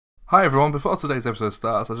Hi everyone, before today's episode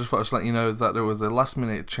starts, I just thought to let you know that there was a last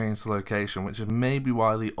minute change to location, which is maybe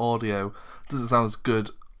why the audio doesn't sound as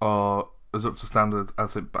good or as up to standard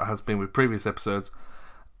as it has been with previous episodes.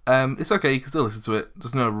 It's okay, you can still listen to it,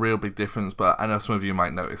 there's no real big difference, but I know some of you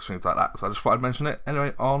might notice things like that, so I just thought I'd mention it.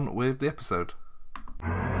 Anyway, on with the episode.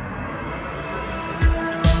 I'm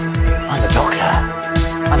the Doctor.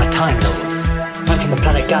 I'm a Time Lord. I'm from the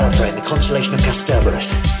planet Gallifrey in the constellation of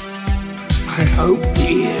Kasterborous. I hope the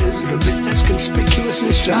ears are a bit less conspicuous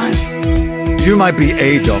this time. You might be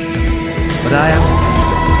a doctor, but I am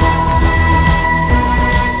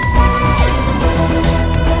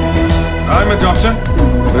I'm a doctor,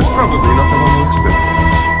 but probably not the one you expect.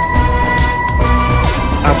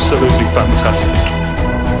 Absolutely fantastic.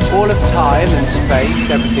 All of time and space,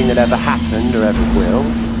 everything that ever happened or ever will.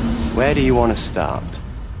 Where do you want to start?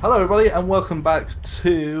 Hello everybody, and welcome back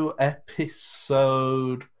to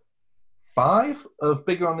episode 5 of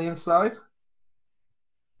Bigger on the Inside.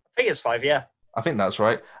 I think it's 5, yeah. I think that's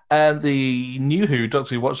right. And the NuWho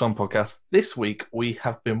Doctor Who Watch On podcast. This week we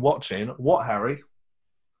have been watching what, Harry?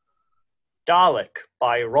 Dalek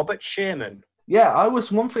by Robert Shearman. Yeah,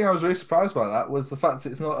 one thing I was really surprised by that was the fact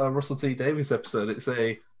it's not a Russell T Davies episode. It's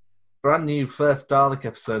a brand new first Dalek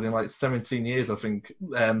episode in like 17 years, I think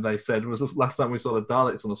they said. It was the last time we saw the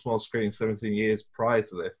Daleks on a small screen 17 years prior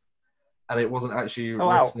to this. And it wasn't actually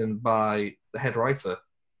written by the head writer.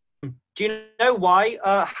 Do you know why,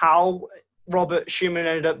 how Robert Shearman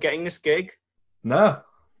ended up getting this gig? No.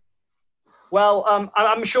 Well,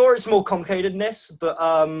 I'm sure it's more complicated than this, but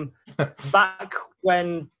back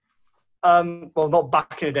when, well, not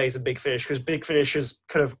back in the days of Big Finish, because Big Finish has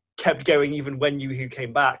kind of kept going even when NuWho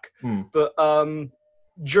came back. But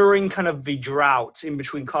during kind of the drought in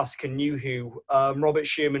between Classic and NuWho, Robert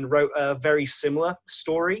Shearman wrote a very similar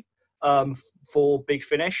story for Big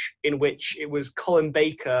Finish, in which it was Colin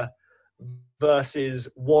Baker versus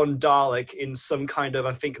one Dalek in some kind of,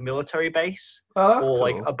 I think, military base or cool.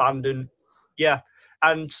 like abandoned. Yeah.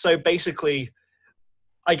 And so basically,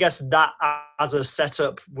 I guess that as a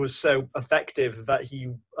setup was so effective that he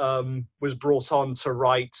was brought on to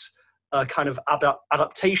write a kind of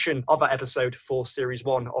adaptation of that episode for Series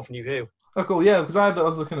 1 of NuWho. Oh, cool. Yeah, because I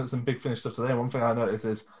was looking at some Big Finish stuff today, and one thing I noticed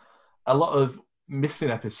is a lot of missing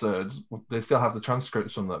episodes, they still have the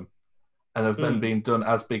transcripts from them and have then been done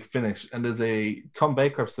as Big Finish. And there's a Tom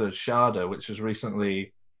Baker episode, Sharda, which was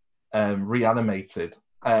recently reanimated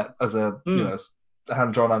as a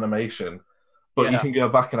hand-drawn animation. But you can go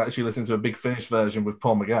back and actually listen to a Big Finish version with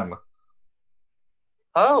Paul McGann.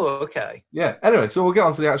 Oh, okay. Yeah, anyway, so we'll get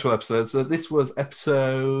on to the actual episode. So this was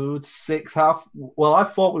episode 6, I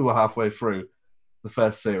thought we were halfway through the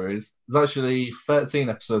first series. There's actually 13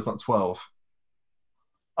 episodes, not 12.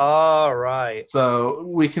 All right. So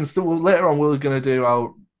we can still, later on, we're going to do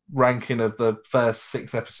our ranking of the first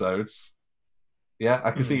 6 episodes. Yeah,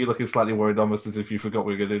 I can see you looking slightly worried, almost as if you forgot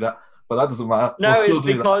we were going to do that. But that doesn't matter. No, we'll it's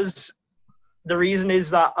because the reason is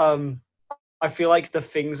that I feel like the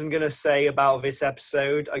things I'm going to say about this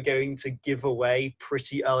episode are going to give away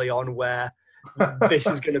pretty early on where this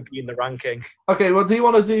is going to be in the ranking. Okay, well, do you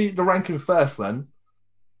want to do the ranking first then?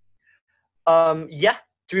 Yeah.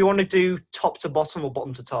 Do we want to do top to bottom or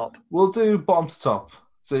bottom to top? We'll do bottom to top.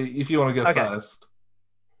 So if you want to go first.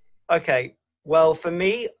 Okay. Well, for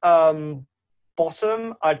me,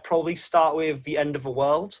 bottom, I'd probably start with The End of the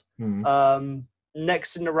World.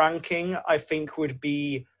 Next in the ranking, I think, would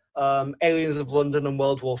be Aliens of London and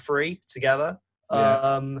World War III together.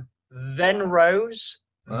 Yeah. Then Rose,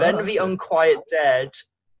 then The Unquiet Dead,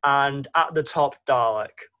 and at the top, Dalek.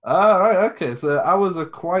 Oh, right, okay. So ours are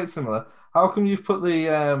quite similar. How come you've put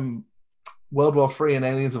the World War III and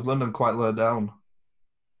Aliens of London quite low down?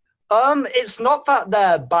 It's not that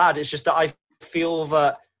they're bad. It's just that I feel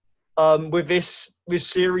that with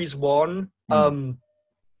Series 1, the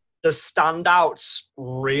standouts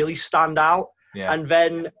really stand out. Yeah. And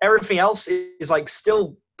then everything else is like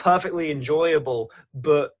still perfectly enjoyable,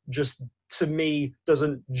 but just to me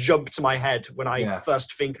doesn't jump to my head when I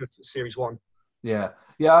first think of Series 1. Yeah.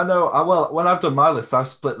 Yeah, I know. Well, when I've done my list, I've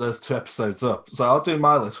split those 2 episodes up. So I'll do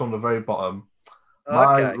my list from the very bottom.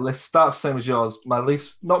 My list starts the same as yours. My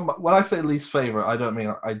least, when I say least favorite, I don't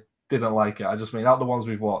mean I didn't like it. I just mean out the ones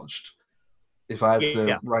we've watched. If I had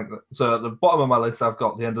to rank them. So at the bottom of my list, I've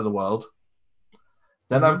got The End of the World.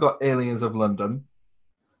 Then I've got Aliens of London.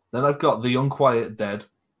 Then I've got The Unquiet Dead,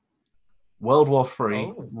 World War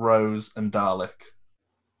III, Rose, and Dalek.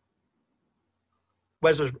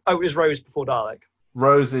 Is Rose before Dalek?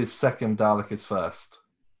 Rose is second, Dalek is first.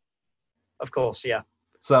 Of course, yeah.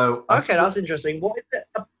 So okay, that's interesting. What is it?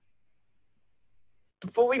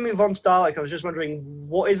 before we move on to Dalek, I was just wondering,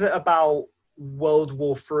 what is it about World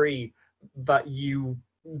War III that you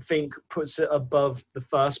think puts it above the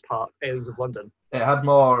first part, Aliens of London? It had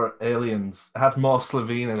more aliens. It had more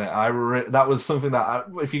Slovene in it. That was something that,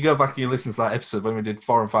 if you go back and you listen to that episode when we did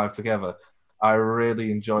 4 and 5 together, I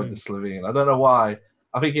really enjoyed the Slovene. I don't know why.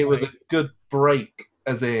 I think it was a good break,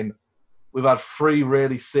 as in we've had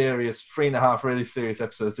 3.5 really serious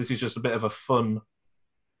episodes. This is just a bit of a fun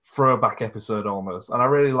throwback episode almost. And I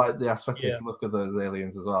really like the aesthetic look of those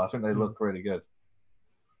aliens as well. I think they look really good.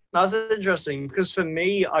 That's interesting, because for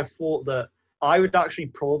me, I thought that I would actually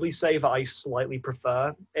probably say that I slightly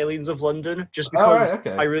prefer Aliens of London, just because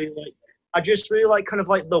I just really like kind of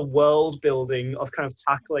like the world building of kind of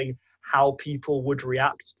tackling how people would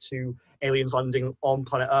react to aliens landing on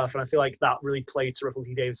planet Earth, and I feel like that really played to Russell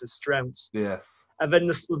T Davies' strengths. Yes. And then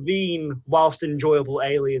the Slovene, whilst enjoyable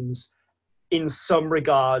aliens, in some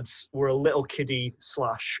regards, were a little kiddie /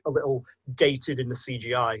 a little dated in the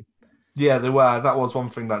CGI. Yeah, they were. That was one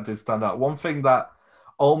thing that did stand out. One thing that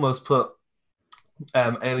almost put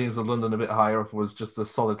Aliens of London a bit higher up was just a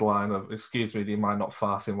solid line of, "Excuse me, do you mind not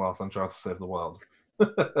farting whilst I'm trying to save the world?"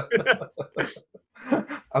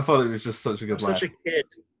 I thought it was just such a good line. Such a kid.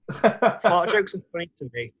 Fart jokes are funny to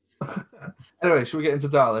me. Anyway, should we get into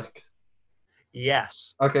Dalek?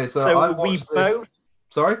 Yes. Okay, so I watched this.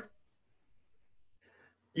 Sorry?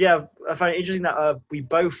 Yeah, I find it interesting that we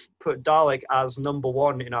both put Dalek as number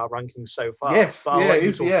 1 in our rankings so far. Yes,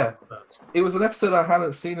 it was an episode I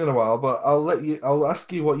hadn't seen in a while, but I'll ask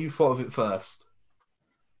you what you thought of it first.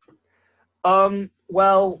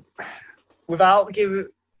 Well,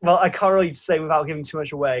 I can't really say without giving too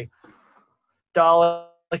much away.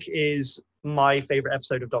 Dalek is my favourite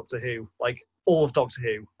episode of Doctor Who, like all of Doctor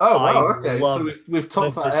Who. Oh, wow, okay. So we've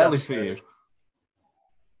topped that early for you.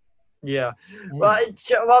 Yeah. Well,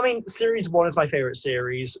 I mean, Series 1 is my favourite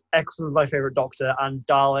series, Eccleston is my favourite Doctor, and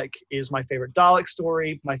Dalek is my favourite Dalek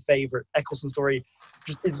story, my favourite Eccleston story.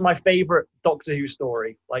 It's my favourite Doctor Who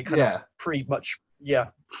story. Like, pretty much,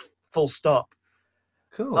 full stop.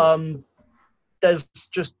 Cool. There's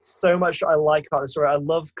just so much I like about the story. I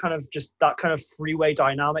love kind of just that kind of three-way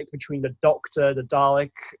dynamic between the Doctor, the Dalek,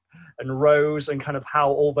 and Rose, and kind of how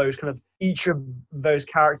all those kind of, each of those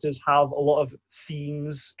characters have a lot of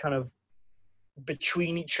scenes kind of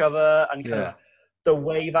between each other, and kind of the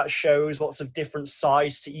way that shows lots of different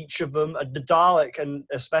sides to each of them. The Dalek, and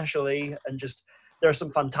especially, and just there are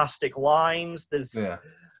some fantastic lines. There's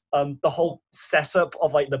the whole setup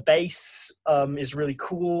of like the base is really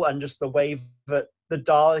cool, and just the way that the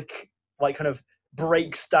Dalek like kind of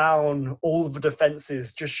breaks down all of the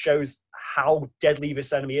defenses just shows how deadly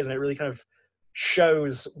this enemy is, and it really kind of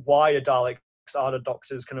shows why the Daleks are the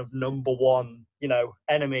Doctor's kind of number 1,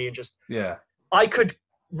 enemy. And just I could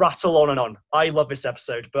rattle on and on. I love this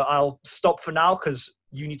episode, but I'll stop for now because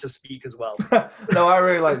you need to speak as well. No, I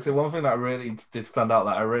really liked it. One thing that really did stand out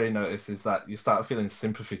that I really noticed is that you start feeling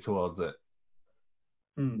sympathy towards it,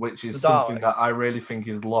 which is something that I really think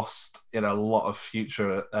is lost in a lot of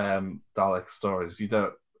future Dalek stories.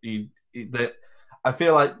 I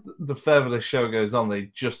feel like the further the show goes on,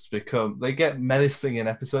 they get menacing in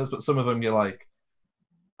episodes, but some of them you're like,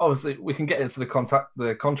 obviously we can get into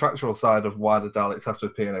the contractual side of why the Daleks have to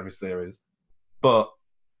appear in every series, but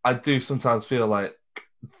I do sometimes feel like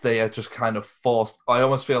they are just kind of forced. I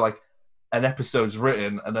almost feel like an episode's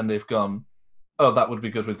written and then they've gone, oh, that would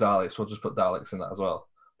be good with Daleks, we'll just put Daleks in that as well.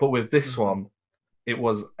 But with this one, it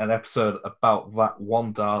was an episode about that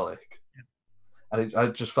one Dalek, and I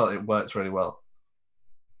just felt it worked really well.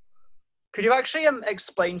 Could you actually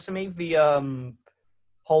explain to me the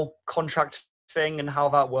whole contract thing and how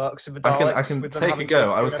that works with the Daleks? I can take a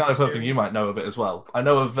go. I was kind of hoping you might know a bit as well. I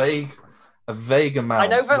know a vague amount. I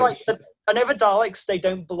know that I know the Daleks, they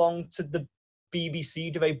don't belong to the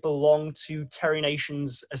BBC. Do they belong to Terry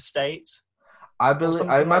Nation's estate? I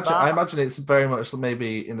imagine it's very much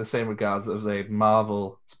maybe in the same regards as a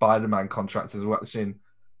Marvel Spider-Man contract is watching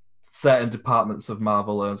certain departments of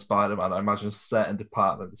Marvel own Spider-Man. I imagine certain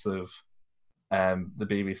departments of the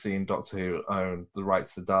BBC and Doctor Who own the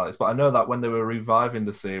rights to Daleks. But I know that when they were reviving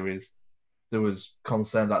the series, there was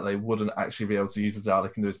concern that they wouldn't actually be able to use the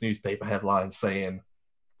Dalek, and there was newspaper headlines saying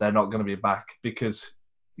they're not going to be back because,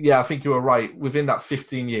 I think you were right. Within that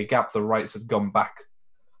 15-year gap, the rights had gone back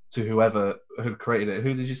to whoever had created it.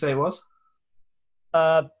 Who did you say it was?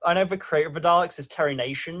 I know the creator of the Daleks is Terry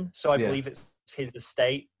Nation, so I believe it's his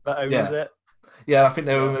estate that owns it. Yeah, I think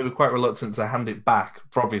they were maybe quite reluctant to hand it back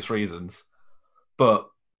for obvious reasons. But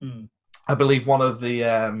I believe one of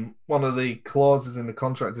the clauses in the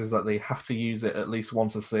contract is that they have to use it at least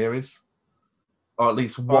once a series. or at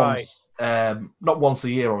least once, not once a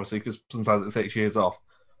year, obviously, because sometimes it takes years off.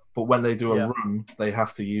 But when they do a run, they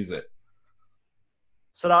have to use it.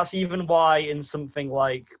 So that's even why in something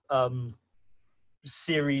like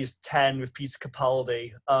Series 10 with Peter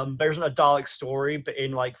Capaldi, there isn't a Dalek story, but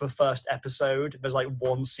in like the first episode, there's like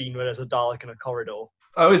one scene where there's a Dalek in a corridor.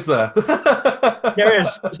 Oh, is there? There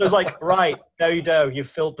is. So it's like, right, there you go. You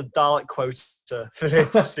filled the Dalek quota for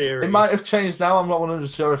this series. It might have changed now. I'm not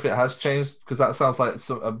 100% sure if it has changed, because that sounds like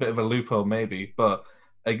a bit of a loophole, maybe. But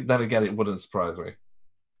then again, it wouldn't surprise me.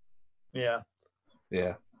 Yeah.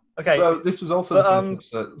 Yeah. Okay. So this was also the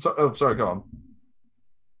first episode. Sorry, go on.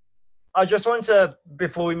 I just wanted to,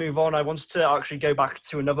 before we move on, I wanted to actually go back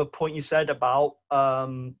to another point you said about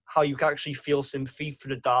how you can actually feel sympathy for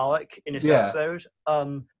the Dalek in this episode.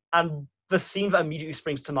 And the scene that immediately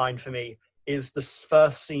springs to mind for me is the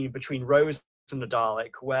first scene between Rose and the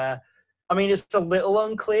Dalek, where, I mean, it's a little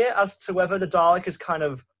unclear as to whether the Dalek is kind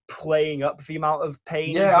of playing up the amount of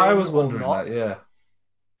pain. Yeah, I was wondering that, yeah.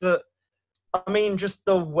 But I mean, just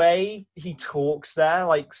the way he talks there,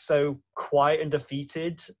 like so quiet and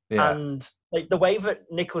defeated, and like the way that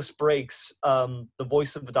Nicholas Briggs, the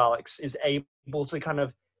voice of the Daleks, is able to kind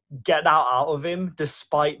of get that out of him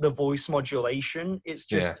despite the voice modulation. It's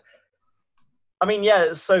just, I mean, yeah,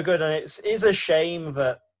 it's so good, and it is a shame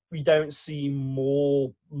that we don't see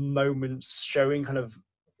more moments showing kind of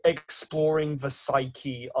exploring the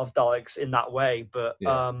psyche of Daleks in that way. But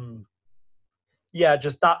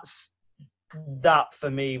just that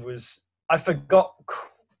for me was, I forgot.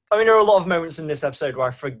 I mean, there are a lot of moments in this episode where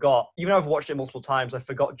I forgot, even though I've watched it multiple times, I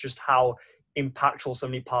forgot just how impactful so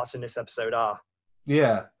many parts in this episode are.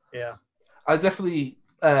 Yeah. Yeah. I definitely,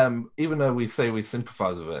 even though we say we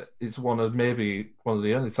sympathise with it, it's one of the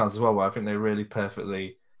only times as well where I think they really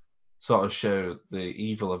perfectly sort of show the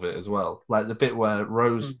evil of it as well. Like the bit where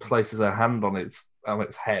Rose places her hand on its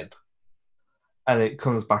head and it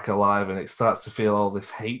comes back alive and it starts to feel all this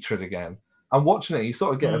hatred again. And watching it, you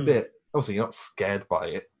sort of get a bit, obviously you're not scared by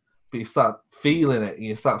it, but you start feeling it, and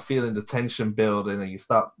you start feeling the tension building, and you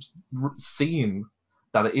start seeing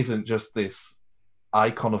that it isn't just this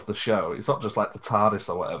icon of the show. It's not just like the TARDIS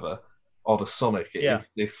or whatever, or the Sonic. It is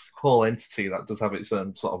this whole entity that does have its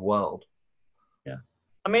own sort of world. Yeah.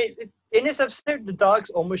 I mean, in this episode, the Dalek's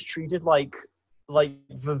almost treated like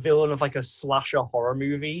the villain of like a slasher horror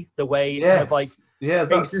movie. The way it kind of like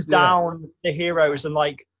faces down the heroes and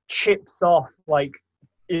like chips off, like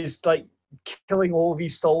is like killing all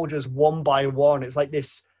these soldiers one by one. It's like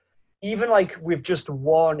this, even like with just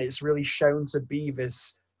one, it's really shown to be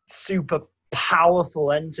this super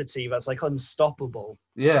powerful entity that's like unstoppable.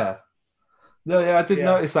 Yeah. No, yeah, I did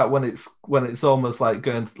notice that when it's almost like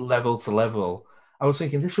going level to level. I was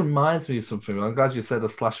thinking, this reminds me of something. I'm glad you said a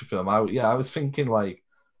slasher film. I was thinking like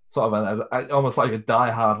sort of almost like a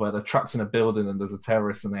Die Hard where they're trapped in a building and there's a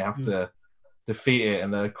terrorist and they have to defeat it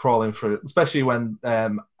and they're crawling through it. Especially when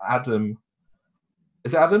Adam...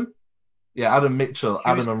 Is it Adam? Yeah, Adam Mitchell,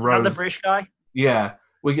 Adam and Rose. The British guy? Yeah.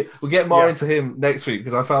 We'll get more into him next week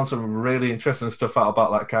because I found some really interesting stuff out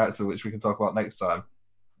about that character, which we can talk about next time.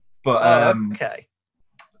 But okay.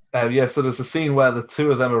 So there's a scene where the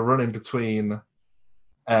two of them are running between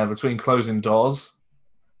closing doors,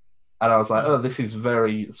 and I was like, oh, this is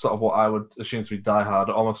very sort of what I would assume to be Die Hard,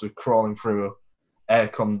 almost with crawling through air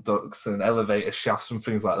conducts and elevator shafts and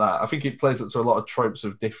things like that. I think it plays up to a lot of tropes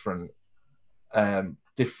of different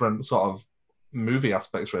sort of movie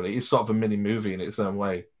aspects, really. It's sort of a mini movie in its own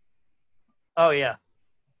way. Oh yeah.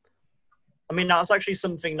 I mean, that's actually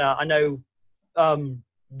something that I know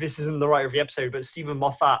this isn't the writer of the episode, but Stephen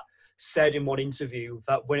Moffat said in one interview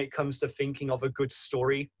that when it comes to thinking of a good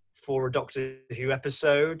story for a Doctor Who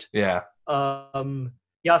episode, he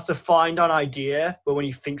has to find an idea, but when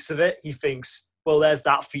he thinks of it, he thinks, well, there's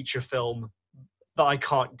that feature film that I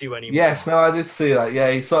can't do anymore. Yes, no, I did see that. Yeah,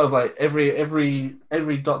 he's sort of like every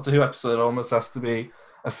Doctor Who episode almost has to be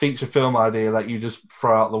a feature film idea that you just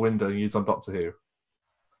throw out the window and use on Doctor Who.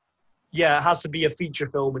 Yeah, it has to be a feature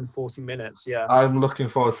film in 40 minutes, yeah. I'm looking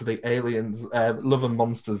forward to the Aliens, Love and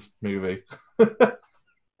Monsters movie.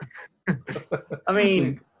 I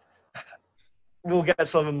mean, we'll get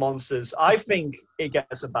some Monsters. I think it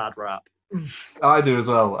gets a bad rap. I do as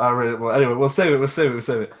well. I really well. Anyway, we'll save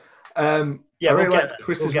it. I really like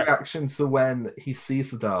Chris's reaction to when he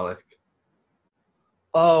sees the Dalek.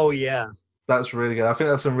 Oh, yeah. That's really good. I think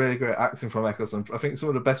that's some really great acting from Eccleston. I think some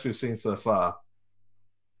of the best we've seen so far.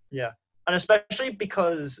 Yeah. And especially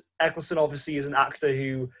because Eccleston obviously is an actor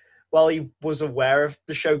who, while he was aware of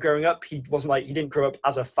the show growing up, he didn't grow up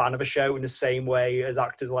as a fan of a show in the same way as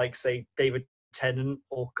actors like, say, David Tennant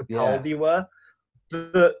or Capaldi were.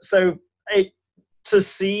 But so to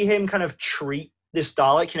see him kind of treat this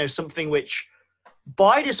Dalek, something which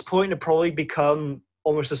by this point had probably become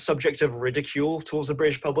almost a subject of ridicule towards the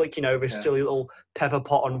British public, this silly little pepper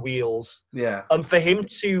pot on wheels. Yeah. For him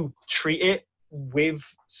to treat it with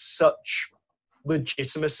such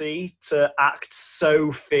legitimacy, to act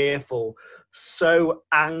so fearful, so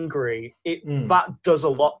angry, that does a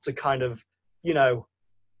lot to kind of,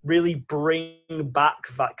 really bring back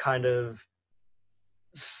that kind of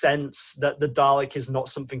sense that the Dalek is not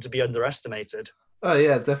something to be underestimated. Oh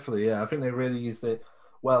yeah, definitely. Yeah, I think they really used it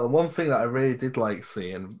well. And one thing that I really did like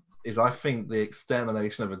seeing is I think the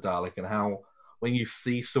extermination of a Dalek and how when you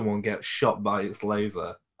see someone get shot by its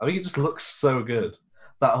laser, I think it just looks so good.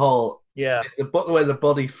 That whole the way the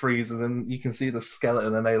body freezes and you can see the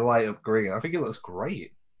skeleton and they light up green. I think it looks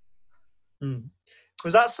great.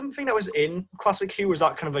 Was that something that was in Classic Who? Or was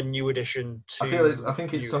that kind of a new addition to? I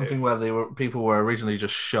think it's something where people were originally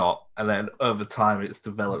just shot, and then over time it's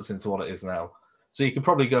developed into what it is now. So you could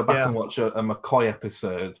probably go back and watch a McCoy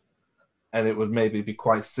episode, and it would maybe be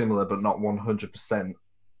quite similar, but not 100%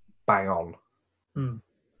 bang on.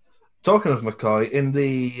 Talking of McCoy, in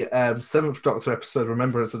the 7th Doctor episode,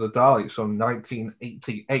 Remembrance of the Daleks from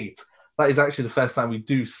 1988, that is actually the first time we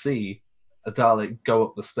do see a Dalek go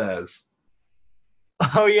up the stairs.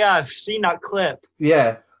 Oh yeah, I've seen that clip.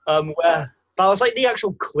 Yeah. Where that was like the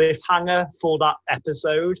actual cliffhanger for that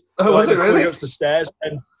episode. Oh, was it really? Up the stairs,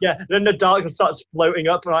 and then the Dalek starts floating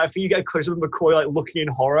up, and I think you get close up with McCoy like looking in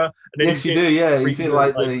horror. And then yes, you do. Yeah, you see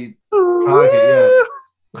like the target.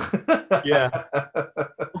 Yeah.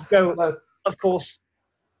 So, of course,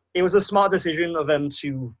 it was a smart decision of them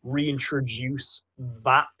to reintroduce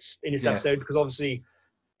that in this episode because obviously,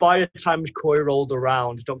 by the time McCoy rolled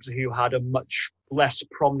around, Doctor Who had a much less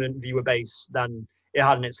prominent viewer base than it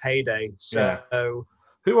had in its heyday. So,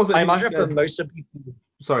 who was it? I imagine for most of people.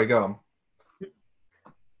 Sorry, go on.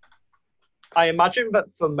 I imagine that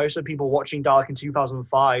for most of the people watching Dalek in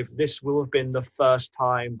 2005, this will have been the first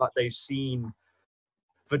time that they've seen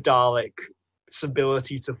the Dalek's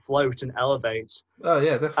ability to float and elevate. Oh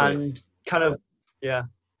yeah, definitely. And kind of And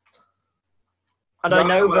I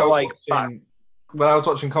know that like when I was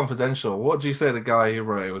watching Confidential, what do you say the guy who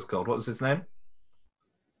wrote it was called? What was his name?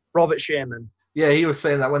 Robert Sherman. Yeah, he was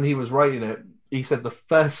saying that when he was writing it, he said the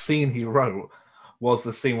first scene he wrote was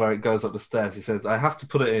the scene where it goes up the stairs. He says, I have to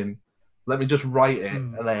put it in. Let me just write it,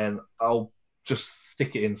 and then I'll just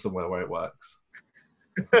stick it in somewhere where it works.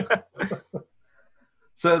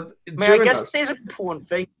 So, I guess there's an important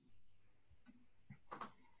thing.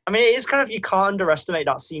 I mean, it is kind of, you can't underestimate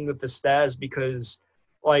that scene with the stairs because,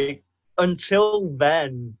 like, until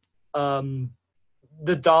then,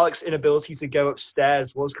 the Daleks' inability to go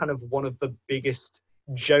upstairs was kind of one of the biggest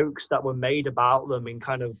jokes that were made about them in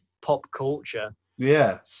kind of pop culture.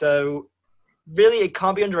 Yeah. So, really, it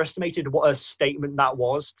can't be underestimated what a statement that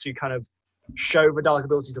was to kind of show the Dalek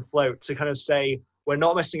ability to float, to kind of say, we're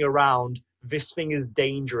not messing around, this thing is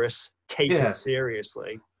dangerous, take it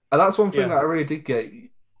seriously. And that's one thing that I really did get.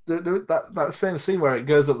 That same scene where it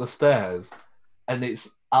goes up the stairs and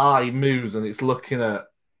its eye moves and it's looking at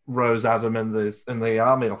Rose, Adam, and the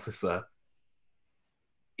army officer.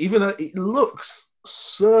 Even though it looks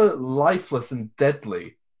so lifeless and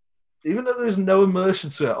deadly, even though there's no immersion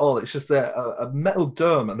to it at all, it's just a metal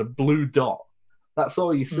dome and a blue dot. That's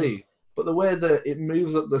all you see. But the way that it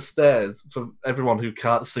moves up the stairs, for everyone who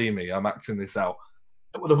can't see me, I'm acting this out.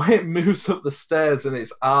 But the way it moves up the stairs and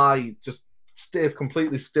its eye just stays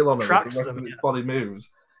completely still on it, the rest of its body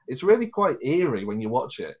moves. It's really quite eerie when you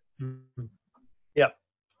watch it. Yeah.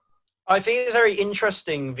 I think it's very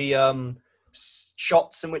interesting, the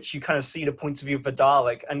shots in which you kind of see the point of view of the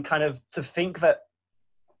Dalek, and kind of to think that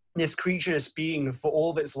this creature, this being, for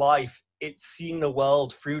all of its life, it's seeing the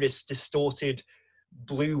world through this distorted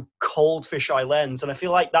blue cold fisheye lens. And I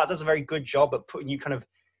feel like that does a very good job at putting you kind of,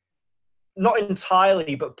 not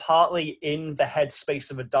entirely, but partly in the headspace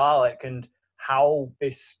of a Dalek and how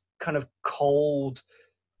this kind of cold,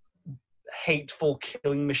 hateful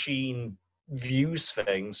killing machine views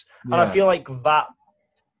things. And I feel like that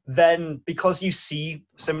then, because you see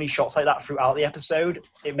so many shots like that throughout the episode,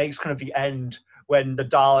 it makes kind of the end when the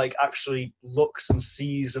Dalek actually looks and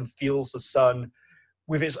sees and feels the sun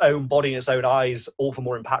with its own body and its own eyes, all the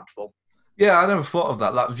more impactful. Yeah, I never thought of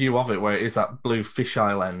that view of it where it is that blue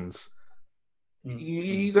fisheye lens.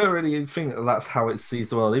 You don't really think that's how it sees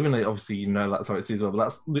the world, even though obviously you know that's how it sees the world, but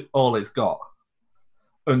that's all it's got.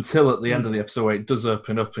 Until at the end of the episode where it does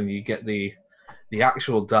open up and you get the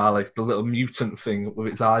actual Dalek, the little mutant thing with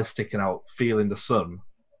its eyes sticking out, feeling the sun.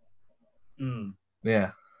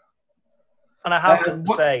 Yeah. And I have to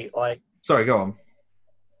say, like... Sorry, go on.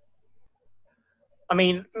 I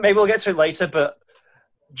mean, maybe we'll get to it later, but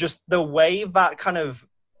just the way that kind of,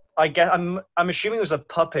 I guess, I'm assuming it was a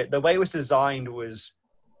puppet. The way it was designed was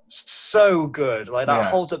so good. Like, that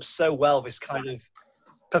holds up so well, this kind of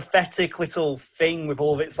pathetic little thing with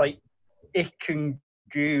all of its, like, ick and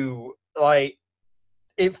goo. Like,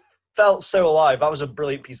 it felt so alive. That was a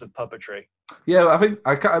brilliant piece of puppetry. Yeah, I think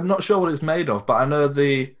I'm not sure what it's made of, but I know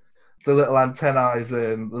the little antennae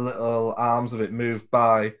and the little arms of it move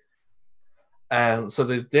by. And so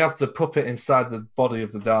they have the puppet inside the body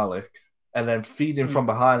of the Dalek, and then feeding from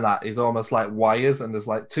behind that is almost like wires, and there's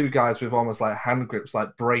like two guys with almost like hand grips,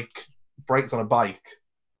 like brakes on a bike.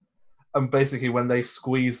 And basically when they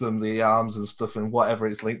squeeze them, the arms and stuff and whatever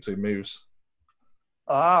it's linked to moves.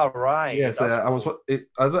 Ah, right. Yes, cool.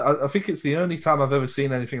 I think it's the only time I've ever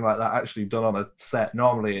seen anything like that actually done on a set.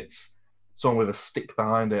 Normally it's someone with a stick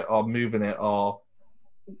behind it or moving it, or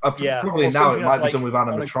probably now it might be done with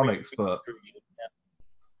animatronics, but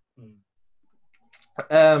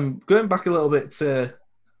going back a little bit to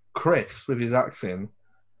Chris with his accent,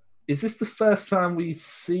 is this the first time we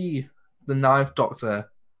see the Ninth Doctor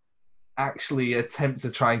actually attempt to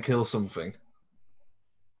try and kill something?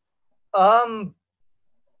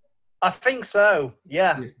 I think so.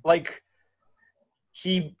 Yeah. Like,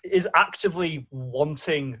 he is actively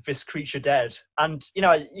wanting this creature dead, and you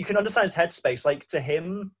know, you can understand his headspace. Like, to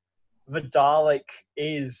him, the Dalek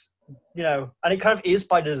is, you know, and it kind of is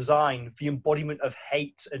by design, the embodiment of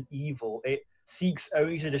hate and evil. It seeks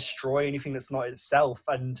only to destroy anything that's not itself,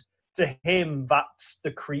 and to him, that's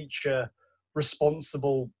the creature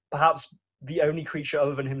responsible, perhaps the only creature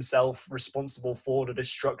other than himself responsible for the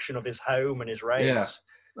destruction of his home and his race. Yeah.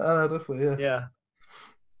 Definitely, yeah.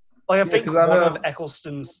 Like, I think one of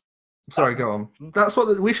Eccleston's... Sorry, go on. That's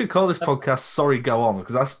what we should call this podcast. Sorry, go on,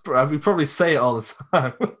 because we probably say it all the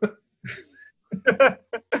time.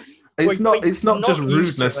 It's not just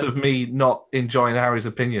rudeness of me not enjoying Harry's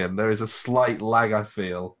opinion. There is a slight lag, I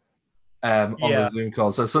feel, on the Zoom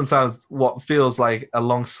call. So sometimes what feels like a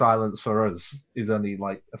long silence for us is only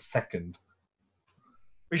like a second.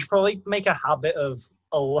 We should probably make a habit of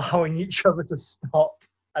allowing each other to stop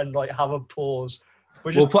and like have a pause.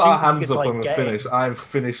 We'll put our hands up when we're finished. I'm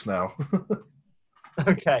finished now.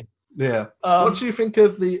 Okay. Yeah. What do you think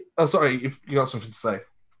of the... Oh, sorry, you got something to say.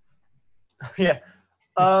 Yeah.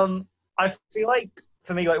 I feel like,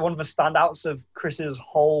 for me, like, one of the standouts of Chris's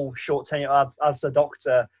whole short tenure as the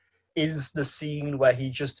Doctor is the scene where he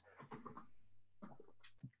just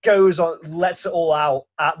goes on, lets it all out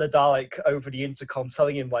at the Dalek over the intercom,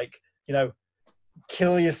 telling him, like, you know,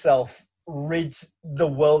 kill yourself, rid the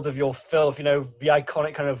world of your filth, you know, the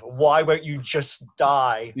iconic kind of, why won't you just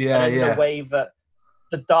die? Yeah, and in the way that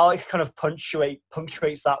the Dalek kind of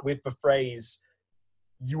punctuates that with the phrase,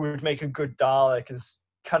 you would make a good Dalek, is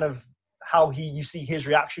kind of how you see his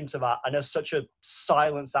reaction to that, and there's such a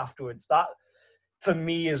silence afterwards. That, for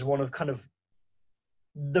me, is one of kind of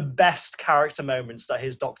the best character moments that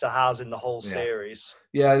his Doctor has in the whole series.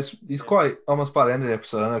 Yeah, he's quite, almost by the end of the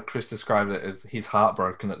episode, I know Chris described it as he's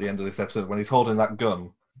heartbroken at the end of this episode. When he's holding that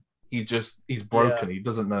gun, he's broken. He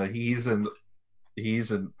doesn't know. He isn't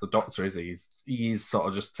the Doctor, is he? He's sort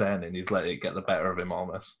of just turning. He's letting it get the better of him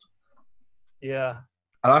almost. Yeah.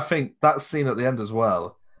 And I think that scene at the end as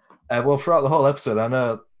well, well, throughout the whole episode, I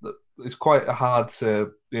know that it's quite hard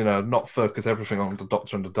to, you know, not focus everything on the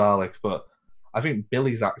Doctor and the Daleks, but I think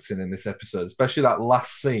Billy's acting in this episode, especially that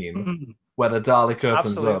last scene where the Dalek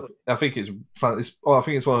opens up. I think it's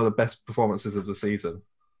one of the best performances of the season.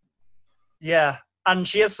 Yeah, and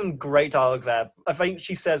she has some great dialogue there. I think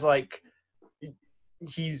she says, like,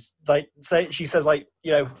 she says, like,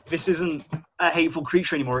 you know, this isn't a hateful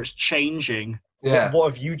creature anymore, it's changing. Yeah.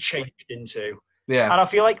 What have you changed into? Yeah. And I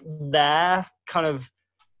feel like there, kind of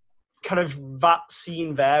that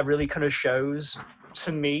scene there really kind of shows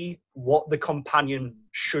to me what the companion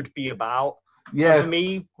should be about. Yeah. And for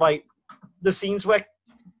me, like, the scenes where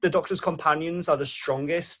the Doctor's companions are the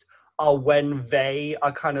strongest are when they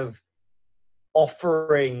are kind of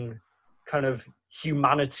offering kind of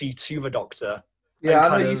humanity to the Doctor. Yeah,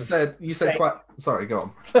 I know you said quite... Sorry, go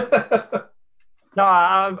on. No,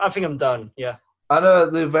 I think I'm done, yeah. I know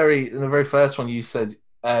in the very first one you said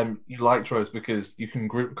you liked Rose because you can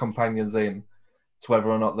group companions in to whether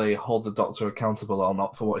or not they hold the Doctor accountable or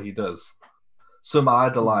not for what he does. Some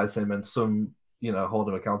idolise him and some, you know, hold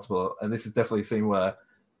him accountable. And this is definitely a scene where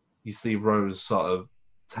you see Rose sort of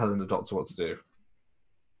telling the Doctor what to do.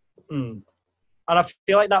 And I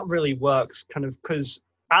feel like that really works, kind of, because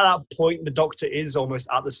at that point the Doctor is almost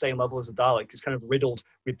at the same level as the Dalek. He's kind of riddled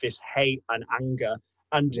with this hate and anger.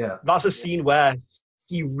 And that's a scene where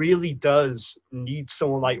he really does need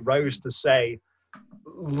someone like Rose to say,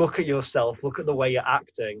 look at yourself, look at the way you're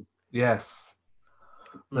acting. Yes.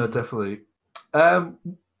 No, definitely.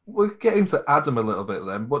 We'll get into Adam a little bit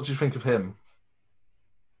then. What do you think of him?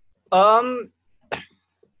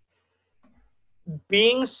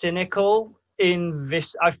 Being cynical in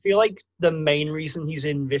this, I feel like the main reason he's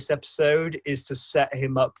in this episode is to set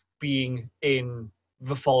him up being in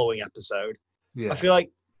the following episode. Yeah. I feel like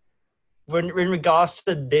when in regards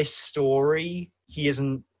to this story, he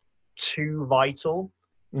isn't too vital.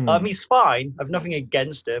 He's fine. I've nothing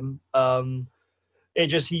against him. It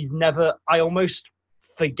just I almost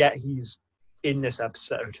forget he's in this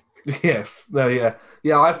episode. Yes. No, yeah.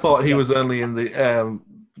 Yeah, I thought he was only in the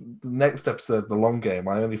next episode, The Long Game.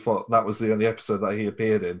 I only thought that was the only episode that he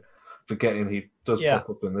appeared in, forgetting he does pop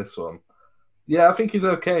up in this one. Yeah, I think he's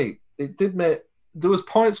okay. It did make... There was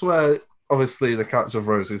points where, obviously, the character of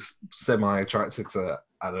Rose is semi-attracted to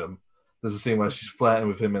Adam. There's a scene where she's flirting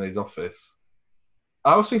with him in his office.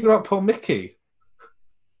 I was thinking about poor Mickey.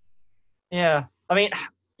 Yeah. I mean,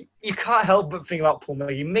 you can't help but think about poor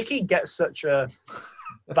Mickey. Mickey gets such a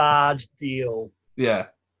bad deal. Yeah.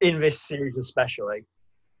 In this series especially.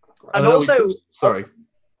 And also, sorry.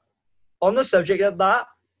 On the subject of that,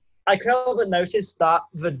 I can't help but notice that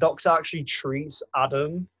the Doctor actually treats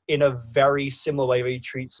Adam in a very similar way that he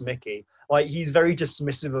treats Mickey. Like, he's very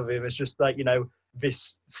dismissive of him. It's just like,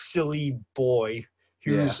 this silly boy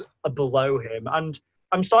who's below him. And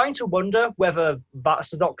I'm starting to wonder whether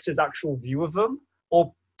that's the Doctor's actual view of them,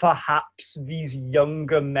 or perhaps these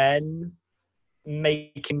younger men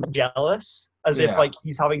make him jealous, as if like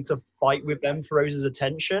he's having to fight with them for Rose's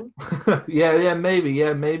attention.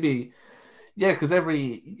 maybe. Yeah, because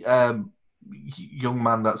every young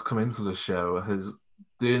man that's come into the show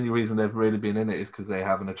the only reason they've really been in it is because they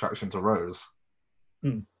have an attraction to Rose.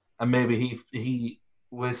 And maybe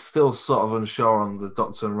we're still sort of unsure on the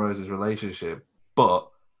Doctor and Rose's relationship, but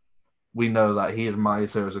we know that he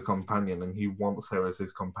admires her as a companion and he wants her as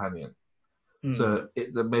his companion. So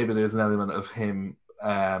maybe there's an element of him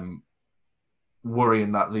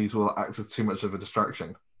worrying that these will act as too much of a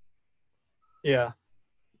distraction. Yeah.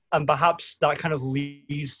 And perhaps that kind of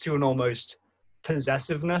leads to an almost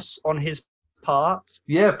possessiveness on his part.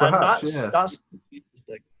 Yeah, perhaps. That's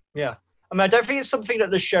interesting. Yeah. I mean, I don't think it's something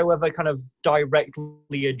that the show ever kind of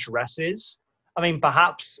directly addresses. I mean,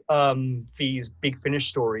 perhaps these Big Finish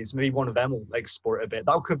stories, maybe one of them will explore it a bit.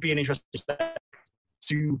 That could be an interesting aspect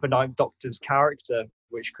to the Ninth Doctor's character,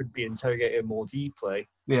 which could be interrogated more deeply.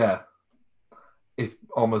 Yeah. It's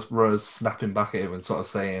almost Rose snapping back at him and sort of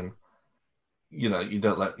saying, you're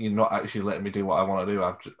not actually letting me do what I want to do.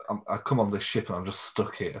 I come on this ship and I'm just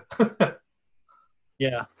stuck here.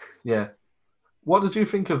 Yeah. Yeah. What did you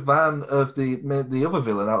think of the other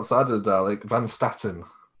villain outside of the Dalek, Van Statten?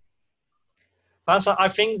 I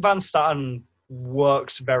think Van Statten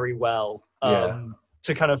works very well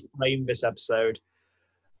to kind of frame this episode.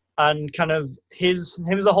 And kind of him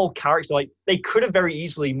as a whole character, like, they could have very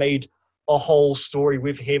easily made a whole story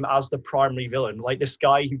with him as the primary villain, like this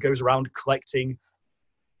guy who goes around collecting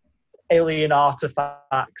alien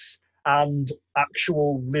artifacts and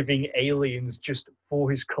actual living aliens just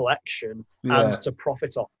for his collection and to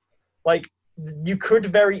profit off. Like, you could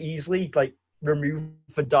very easily remove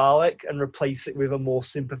the Dalek and replace it with a more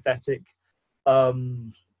sympathetic, a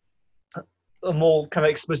more kind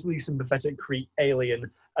of explicitly sympathetic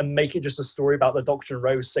alien, and make it just a story about the Doctor and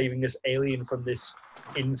Rose saving this alien from this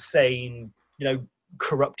insane,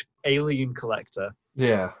 corrupt alien collector.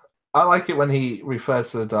 Yeah. I like it when he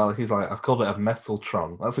refers to the Dalek, he's like, I've called it a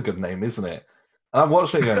Metaltron. That's a good name, isn't it? And I'm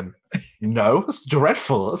watching it going, no, that's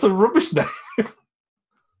dreadful. That's a rubbish name.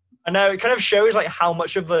 I know, it kind of shows how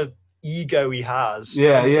much of a ego he has.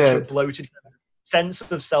 Yeah. Such a bloated sense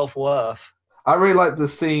of self-worth. I really like the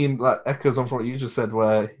scene that echoes on from what you just said,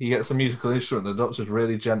 where he gets a musical instrument and the Doctor's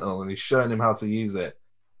really gentle and he's showing him how to use it.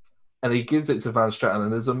 And he gives it to Van Stratten,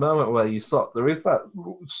 and there's a moment where there is that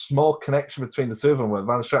small connection between the two of them where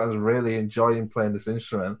Van Stratten's really enjoying playing this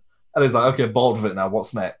instrument. And he's like, okay, bored with it now,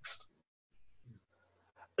 what's next?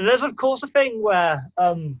 There's, of course, a thing where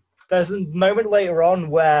there's a moment later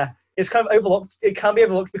on where it's kind of overlooked. It can be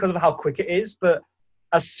overlooked because of how quick it is, but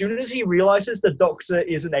as soon as he realizes the Doctor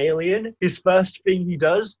is an alien, his first thing he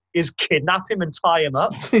does is kidnap him and tie him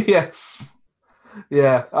up. Yes.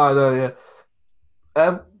 Yeah, I know,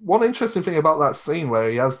 yeah. One interesting thing about that scene where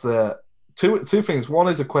he has the two things. One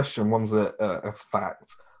is a question, one's a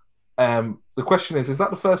fact. The question is that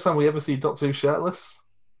the first time we ever see Doctor Who shirtless?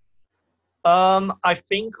 I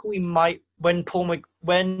think we might, when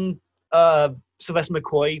Sylvester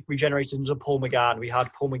McCoy regenerated into Paul McGann, we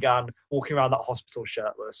had Paul McGann walking around that hospital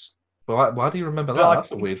shirtless. Why do you remember that?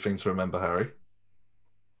 That's a weird thing to remember, Harry.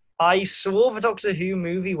 I saw the Doctor Who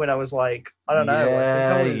movie when I was like, I don't know. I think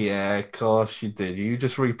Yeah, I was. yeah, of course you did. You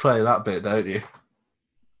just replay that bit, don't you?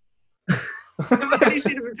 I've only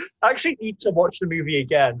seen the, I actually need to watch the movie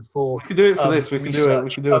again for We could do it for this. We could do it. We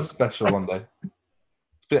research. could do a special one day.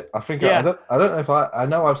 I think I Yeah. don't. I don't know if I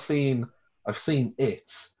know I've seen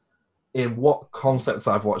it. In what concepts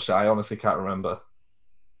I've watched it, I honestly can't remember.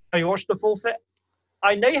 Have you watched the full fit?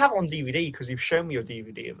 I know you have it on DVD because you've shown me your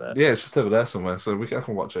DVD of it. Yeah, it's just over there somewhere, so I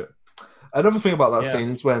can watch it. Another thing about that Yeah. scene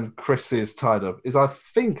is when Chris is tied up. Is I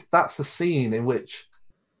think that's a scene in which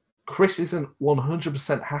Chris isn't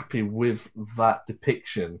 100% happy with that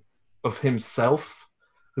depiction of himself.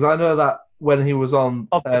 Because I know that when he was on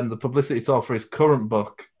the publicity tour for his current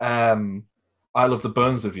book, I Love the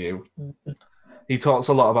Bones of You, he talks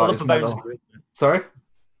a lot about his mental... Sorry?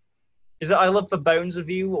 Is it I Love the Bones of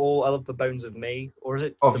You or I Love the Bones of Me? Or is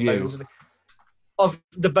it Of the You? Bones of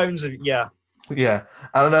the Bones of... Yeah. Yeah.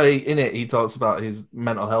 And I know in it he talks about his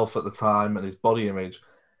mental health at the time and his body image.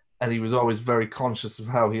 And he was always very conscious of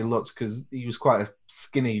how he looked because he was quite a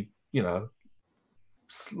skinny, I don't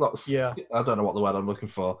know what the word I'm looking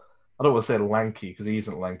for. I don't want to say lanky because he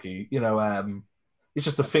isn't lanky. He's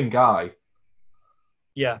just a thin guy.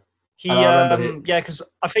 Yeah. Because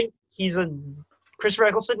I think Christopher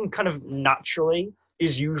Eccleston kind of naturally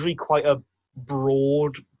is usually quite a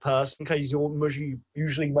broad person because he's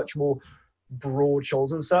usually much more broad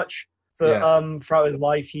shoulders and such. But throughout his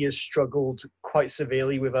life, he has struggled quite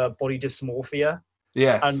severely with body dysmorphia.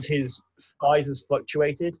 Yes. And his size has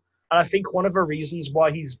fluctuated. And I think one of the reasons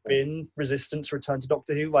why he's been resistant to return to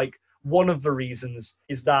Doctor Who, like one of the reasons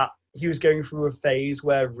is that he was going through a phase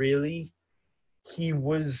where really he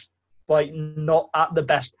was like not at the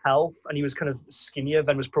best health and he was kind of skinnier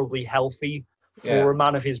than was probably healthy for a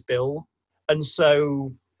man of his build. And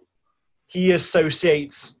so he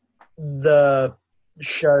associates the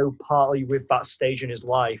show partly with that stage in his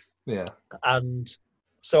life. Yeah. And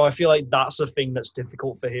so I feel like that's a thing that's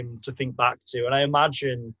difficult for him to think back to. And I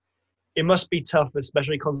imagine it must be tough,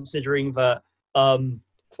 especially considering that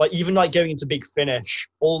even going into Big Finish,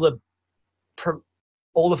 all the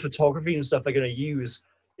photography and stuff they're going to use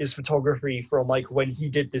is photography from like when he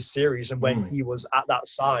did this series and when he was at that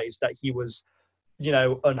size that he was,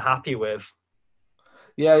 unhappy with.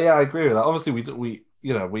 Yeah, I agree with that. Obviously,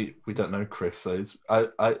 we don't know Chris, so I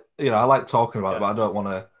like talking about it, but I don't want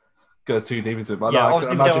to go too deep into it. But I can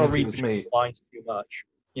imagine if it was me. Lines too much.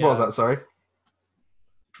 Yeah. What was that? Sorry.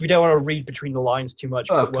 We don't want to read between the lines too much.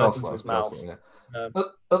 Of course not. His mouth.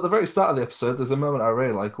 At the very start of the episode, there's a moment I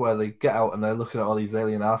really like where they get out and they're looking at all these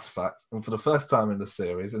alien artifacts, and for the first time in the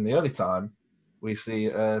series, and the only time, we see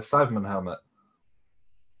a Cyberman helmet.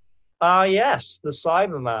 Yes, the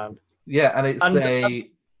Cyberman. Yeah, and it's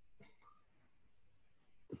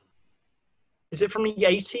is it from the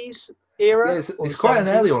 80s era? Yeah, it's quite an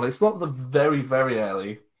early one. It's not the very, very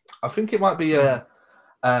early. I think it might be a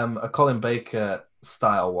Colin Baker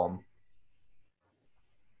style one.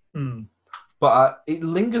 But it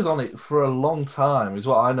lingers on it for a long time, is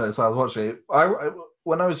what I noticed when I was watching it.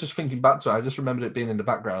 When I was just thinking back to it, I just remembered it being in the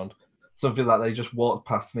background. Something that they just walked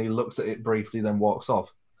past and he looks at it briefly, then walks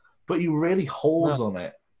off. But he really holds on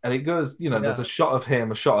it. And it goes, there's a shot of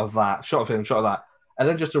him, a shot of that, shot of him, shot of that. And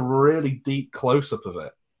then just a really deep close-up of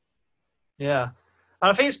it. Yeah.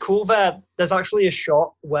 And I think it's cool that there's actually a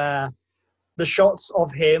shot where the shots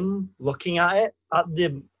of him looking at it, at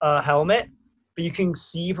the helmet, but you can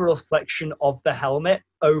see the reflection of the helmet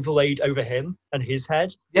overlaid over him and his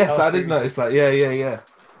head. Yes, I did notice that. Yeah.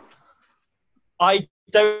 I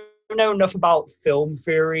don't know enough about film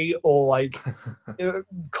theory or like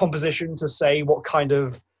composition to say what kind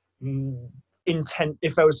of intent,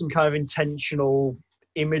 if there was some kind of intentional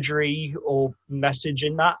imagery or message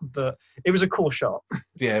in that, but it was a cool shot.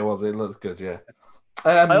 Yeah, it was. It looks good. Yeah.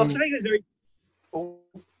 I also think it's very.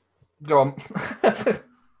 Go on.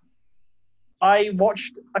 I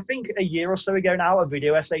watched, I think a year or so ago now, a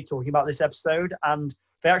video essay talking about this episode, and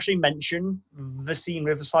they actually mention the scene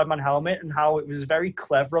with the Cyberman helmet and how it was very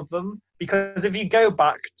clever of them. Because if you go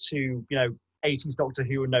back to 80s Doctor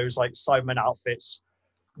Who and those like Cyberman outfits,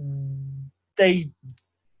 they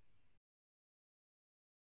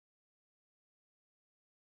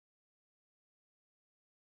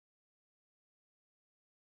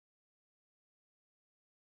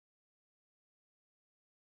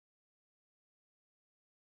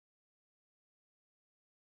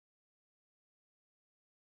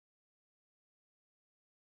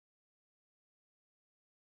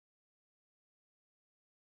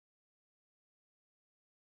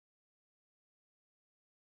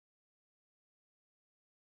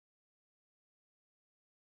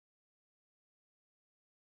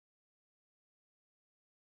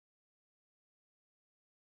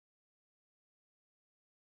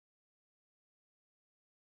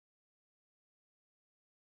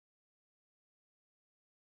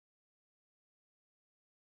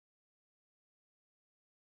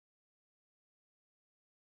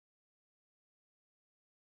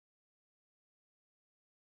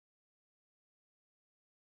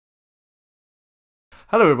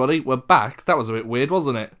Hello everybody, we're back. That was a bit weird,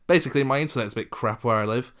 wasn't it? Basically, my internet's a bit crap where I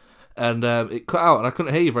live, and it cut out and I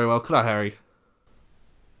couldn't hear you very well, could I, Harry?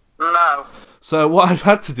 No. So what I've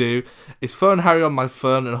had to do is phone Harry on my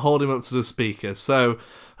phone and hold him up to the speaker. So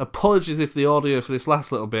apologies if the audio for this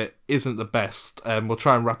last little bit isn't the best. We'll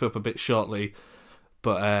try and wrap up a bit shortly.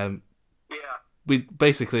 But yeah. We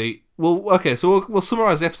basically... We'll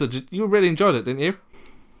summarise the episode. You really enjoyed it, didn't you?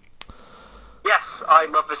 Yes, I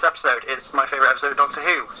love this episode. It's my favourite episode of Doctor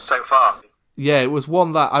Who so far. Yeah, it was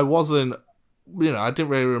one that I wasn't... I didn't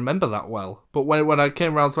really remember that well. But when I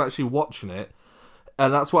came around to actually watching it,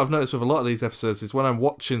 and that's what I've noticed with a lot of these episodes, is when I'm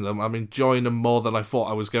watching them, I'm enjoying them more than I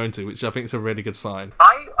thought I was going to, which I think is a really good sign.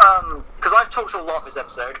 Because I've talked a lot this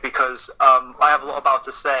episode, because I have a lot about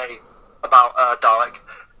to say about Dalek.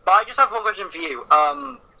 But I just have one question for you.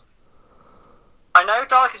 I know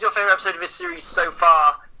Dalek is your favourite episode of this series so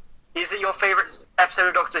far. Is it your favourite episode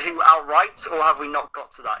of Doctor Who outright, or have we not got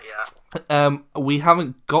to that yet? We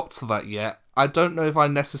haven't got to that yet. I don't know if I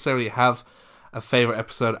necessarily have a favourite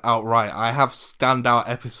episode outright. I have standout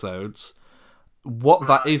episodes. What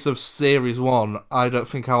that is of Series 1, I don't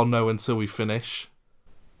think I'll know until we finish.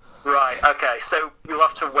 Right, okay, so you'll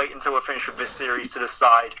have to wait until we're finished with this series to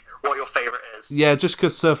decide what your favourite is. Yeah, just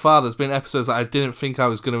because so far there's been episodes that I didn't think I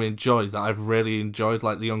was going to enjoy that I've really enjoyed,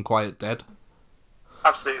 like The Unquiet Dead.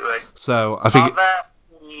 Absolutely. So I think... Are there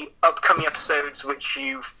any upcoming episodes which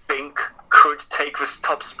you think could take this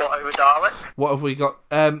top spot over Dalek? What have we got?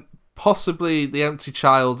 Possibly The Empty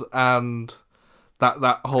Child and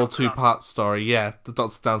that whole two-part story. Yeah, the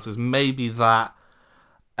Doctor Dances. Maybe that.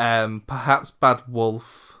 Perhaps Bad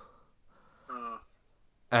Wolf.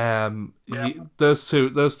 Those two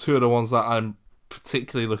are the ones that I'm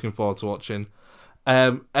particularly looking forward to watching.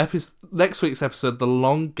 Next week's episode, The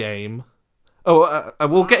Long Game.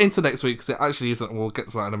 We'll get into next week because it actually isn't. We'll get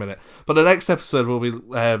to that in a minute. But the next episode we'll be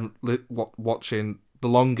watching, The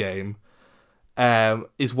Long Game,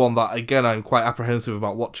 is one that again I'm quite apprehensive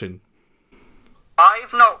about watching.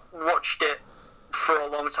 I've not watched it for a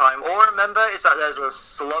long time. All I remember is that there's a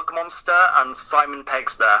slug monster and Simon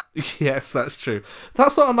Pegg's there. Yes, that's true.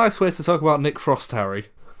 That's not a nice way to talk about Nick Frost, Harry.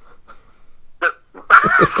 Oh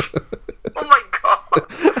my god!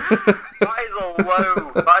 That is a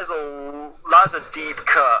low. That is a deep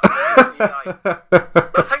cut.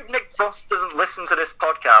 Yikes. Let's hope Nick Frost doesn't listen to this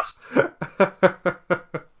podcast.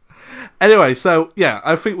 Anyway, so yeah,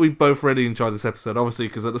 I think we both really enjoyed this episode, obviously,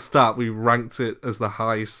 because at the start we ranked it as the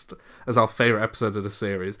highest, as our favourite episode of the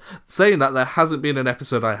series. Saying that, there hasn't been an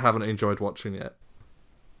episode I haven't enjoyed watching yet.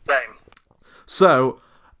 Same. So,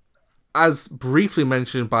 as briefly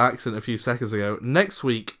mentioned by accident a few seconds ago, next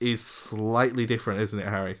week is slightly different, isn't it,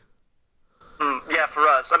 Harry? Yeah, for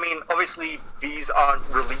us. I mean, obviously, these aren't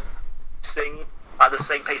releasing at the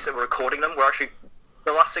same pace that we're recording them. We're actually...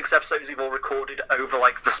 The last 6 episodes we've all recorded over,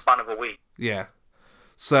 like, the span of a week. Yeah.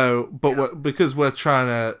 So, but because we're trying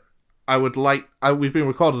to... we've been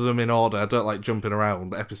recording them in order. I don't like jumping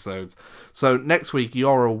around episodes. So, next week,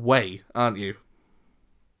 you're away, aren't you?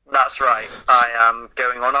 That's right. I am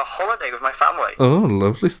going on a holiday with my family. Oh,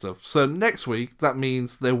 lovely stuff. So, next week, that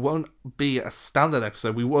means there won't be a standard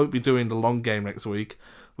episode. We won't be doing The Long Game next week.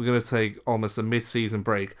 We're going to take almost a mid-season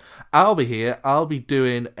break. I'll be here. I'll be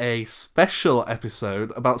doing a special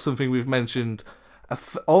episode about something we've mentioned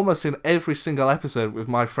almost in every single episode with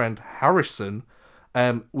my friend Harrison.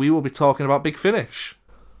 We will be talking about Big Finish.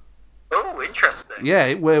 Oh, interesting.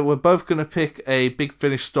 Yeah, we're both going to pick a Big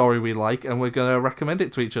Finish story we like, and we're going to recommend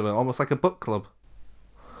it to each other, almost like a book club.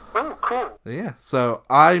 Oh, cool. Yeah, so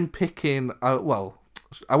I'm picking... I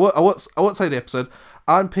won't say the episode.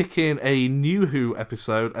 I'm picking a NuWho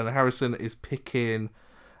episode, and Harrison is picking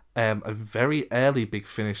a very early Big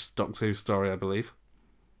Finish Doctor Who story, I believe.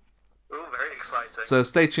 Oh, very exciting. So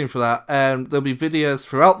stay tuned for that. There'll be videos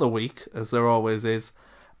throughout the week, as there always is,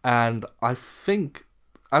 and I think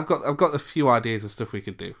I've got a few ideas of stuff we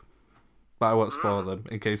could do, but I won't spoil them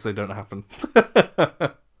in case they don't happen.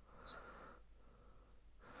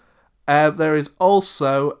 There is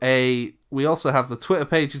also we also have the Twitter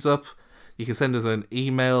pages up. You can send us an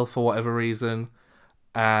email for whatever reason,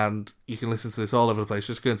 and you can listen to this all over the place.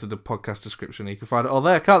 Just go into the podcast description. You can find it all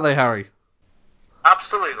there, can't they, Harry?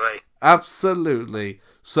 Absolutely. Absolutely.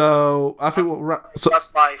 So, I think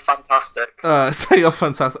that's my fantastic. So you're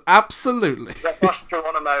fantastic. Absolutely. Yeah,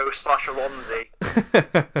 /Geronimo/Alonzi.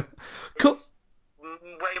 Cool. It's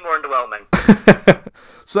way more underwhelming.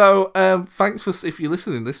 So, thanks for, if you're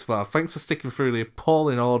listening this far, thanks for sticking through the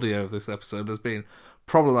appalling audio of this episode. There's been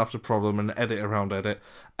problem after problem and edit around edit.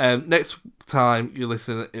 Next time you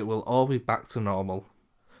listen, it will all be back to normal.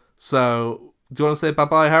 So, do you want to say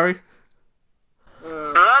bye-bye, Harry?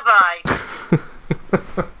 I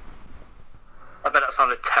bet that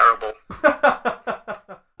sounded terrible.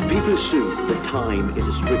 People assume that time is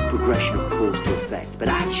a strict progression of cause to effect, but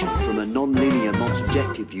actually, from a non-linear,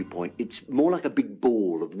 non-subjective viewpoint, it's more like a big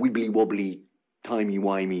ball of wibbly-wobbly,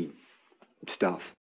 timey-wimey stuff.